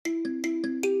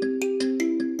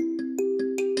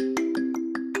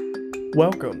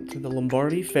Welcome to the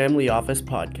Lombardi Family Office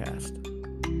Podcast.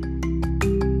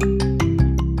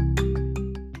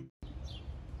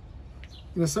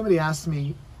 Somebody asked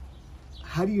me,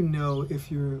 how do you know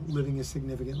if you're living a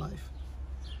significant life?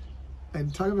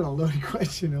 And talk about a loaded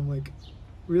question. I'm like,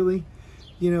 really?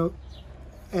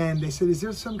 And they said, is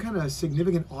there some kind of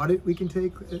significant audit we can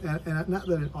take? And not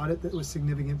that an audit that was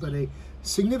significant, but a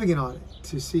significant audit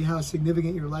to see how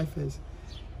significant your life is.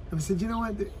 And I said, you know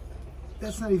what?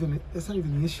 That's not even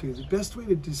the issue. The best way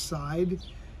to decide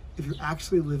if you're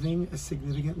actually living a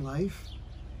significant life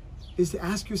is to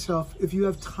ask yourself if you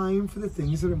have time for the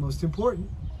things that are most important.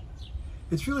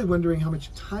 It's really wondering how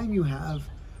much time you have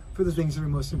for the things that are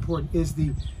most important. Is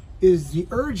the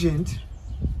urgent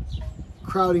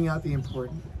crowding out the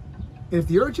important? And if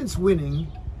the urgent's winning,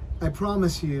 I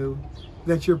promise you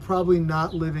that you're probably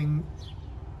not living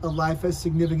a life as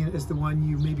significant as the one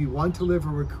you maybe want to live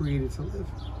or were created to live.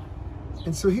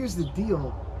 And so here's the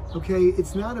deal, okay?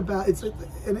 It's not about, and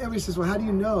everybody says, well, how do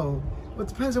you know? Well, it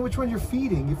depends on which one you're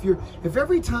feeding. If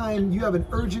every time you have an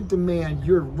urgent demand,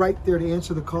 you're right there to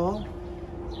answer the call,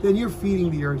 then you're feeding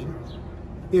the urgent.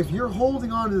 If you're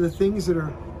holding on to the things that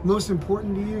are most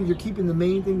important to you, you're keeping the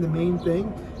main thing,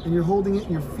 and you're holding it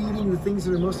and you're feeding the things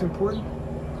that are most important,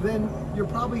 then you're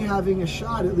probably having a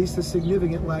shot, at least a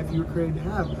significant life you were created to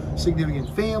have.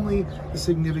 Significant family, the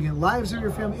significant lives of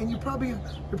your family, and you're probably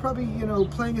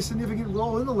playing a significant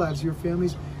role in the lives of your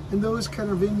families and those kind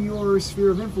of in your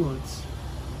sphere of influence.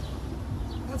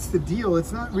 That's the deal.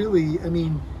 It's not really,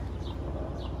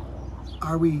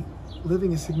 are we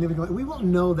living a significant life? We won't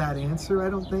know that answer, I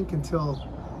don't think, until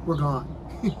we're gone.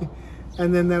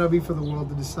 And then that'll be for the world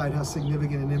to decide how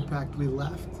significant an impact we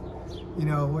left.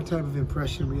 What type of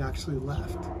impression we actually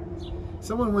left.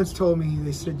 Someone once told me,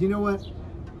 they said, you know what?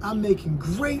 I'm making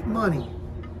great money.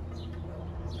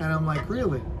 And I'm like,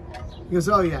 really? He goes,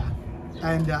 oh yeah.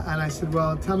 And I said,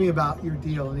 well, tell me about your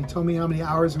deal. And he told me how many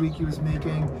hours a week he was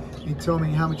making. He told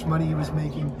me how much money he was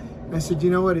making. And I said, you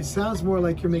know what? It sounds more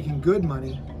like you're making good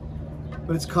money,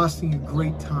 but it's costing you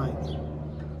great time.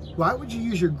 Why would you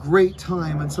use your great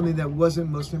time on something that wasn't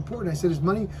most important? I said, is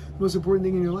money the most important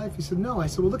thing in your life? He said, no. I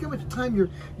said, well, look how much time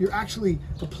you're actually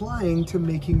applying to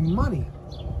making money.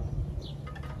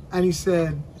 And he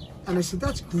said, and I said,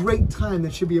 that's great time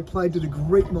that should be applied to the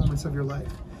great moments of your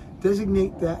life.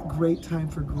 Designate that great time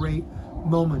for great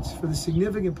moments, for the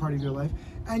significant part of your life,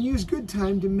 and use good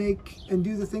time to make and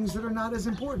do the things that are not as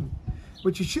important.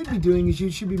 What you should be doing is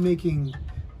you should be making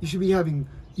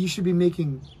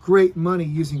great money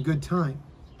using good time.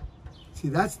 See,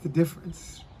 that's the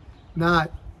difference.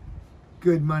 Not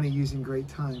good money using great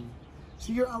time.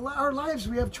 See, our lives,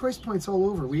 we have choice points all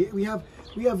over. We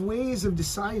have ways of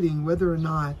deciding whether or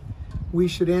not we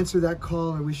should answer that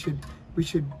call, or we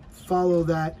should follow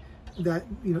that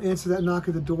answer that knock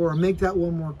at the door, or make that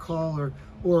one more call,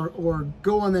 or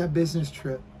go on that business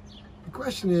trip. The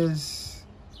question is,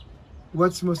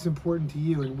 what's most important to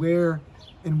you, and where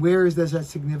does that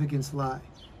significance lie?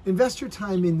 Invest your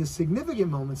time in the significant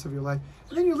moments of your life,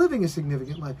 and then you're living a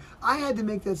significant life. I had to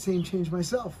make that same change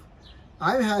myself.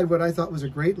 I had what I thought was a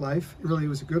great life. It really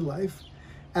was a good life.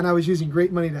 And I was using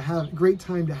great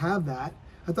time to have that.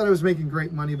 I thought I was making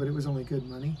great money, but it was only good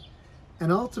money.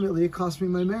 And ultimately, it cost me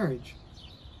my marriage.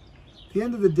 At the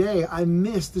end of the day, I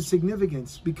missed the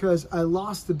significance because I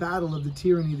lost the battle of the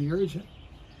tyranny of the urgent.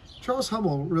 Charles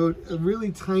Hummel wrote a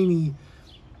really tiny,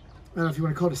 I don't know if you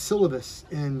want to call it a syllabus,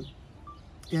 and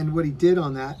what he did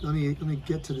on that, let me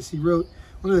get to this. He wrote,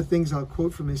 one of the things I'll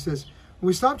quote from him, he says, when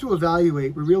we stop to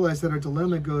evaluate, we realize that our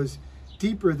dilemma goes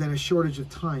deeper than a shortage of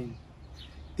time.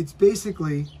 It's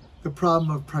basically the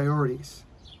problem of priorities.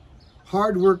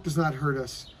 Hard work does not hurt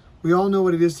us. We all know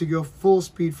what it is to go full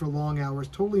speed for long hours,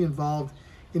 totally involved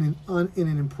in an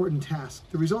important task.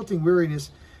 The resulting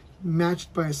weariness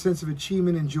matched by a sense of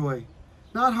achievement and joy.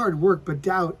 Not hard work, but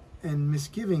doubt and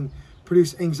misgiving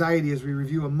produce anxiety as we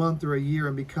review a month or a year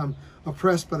and become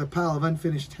oppressed by the pile of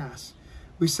unfinished tasks.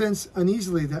 We sense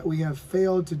uneasily that we have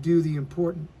failed to do the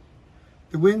important.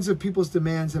 The winds of people's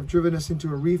demands have driven us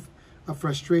into a reef of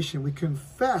frustration. We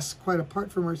confess, quite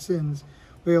apart from our sins,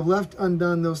 we have left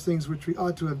undone those things which we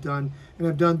ought to have done, and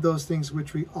have done those things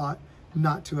which we ought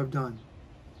not to have done.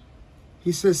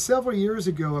 He says, several years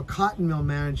ago, a cotton mill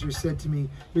manager said to me,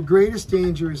 your greatest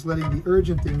danger is letting the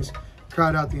urgent things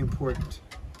crowd out the important.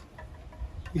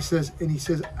 He says,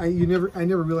 I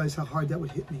never realized how hard that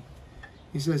would hit me.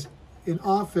 He says, it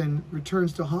often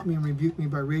returns to haunt me and rebuke me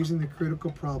by raising the critical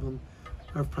problem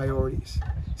of priorities.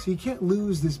 So you can't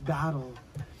lose this battle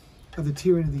of the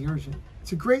tyranny of the urgent.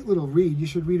 It's a great little read. You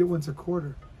should read it once a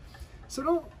quarter.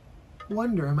 So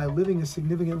Wonder, am I living a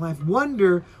significant life?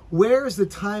 Wonder, where is the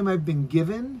time I've been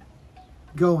given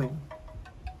going?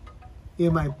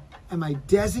 Am I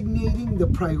designating the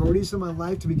priorities of my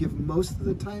life to be given most of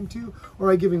the time to? Or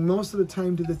am I giving most of the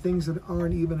time to the things that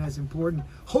aren't even as important,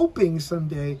 hoping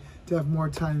someday to have more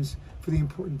times for the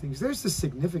important things? There's the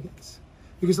significance.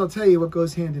 Because I'll tell you what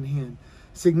goes hand in hand.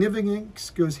 Significance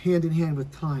goes hand in hand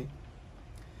with time.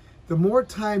 The more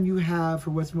time you have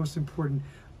for what's most important,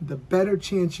 the better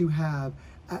chance you have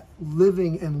at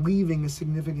living and leaving a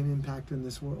significant impact in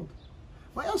this world.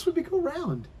 Why else would we go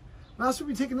around? Why else would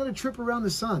we take another trip around the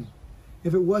sun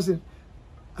if it wasn't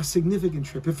a significant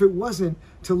trip, if it wasn't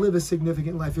to live a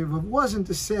significant life, if it wasn't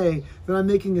to say that I'm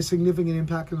making a significant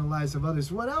impact on the lives of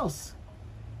others? What else?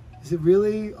 Is it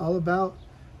really all about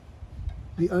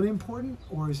the unimportant,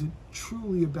 or is it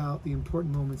truly about the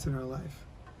important moments in our life?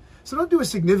 So don't do a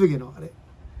significant audit,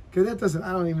 because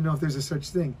I don't even know if there's a such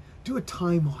thing. Do a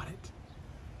time audit.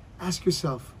 Ask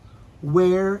yourself,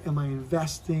 where am I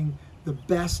investing the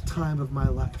best time of my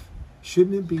life?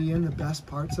 Shouldn't it be in the best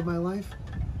parts of my life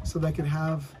so that I can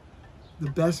have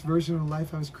the best version of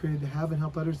life I was created to have and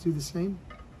help others do the same?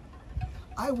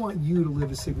 I want you to live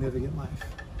a significant life.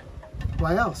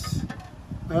 Why else?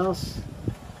 Why else?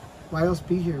 Why else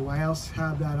be here? Why else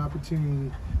have that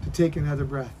opportunity to take another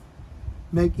breath?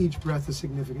 Make each breath a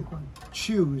significant one.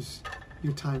 Choose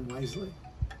your time wisely.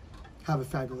 Have a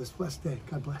fabulous, blessed day.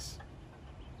 God bless.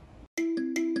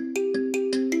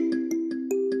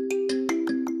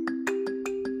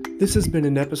 This has been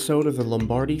an episode of the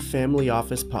Lombardi Family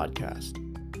Office Podcast.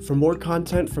 For more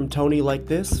content from Tony like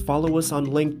this, follow us on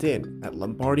LinkedIn at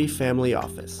Lombardi Family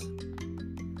Office.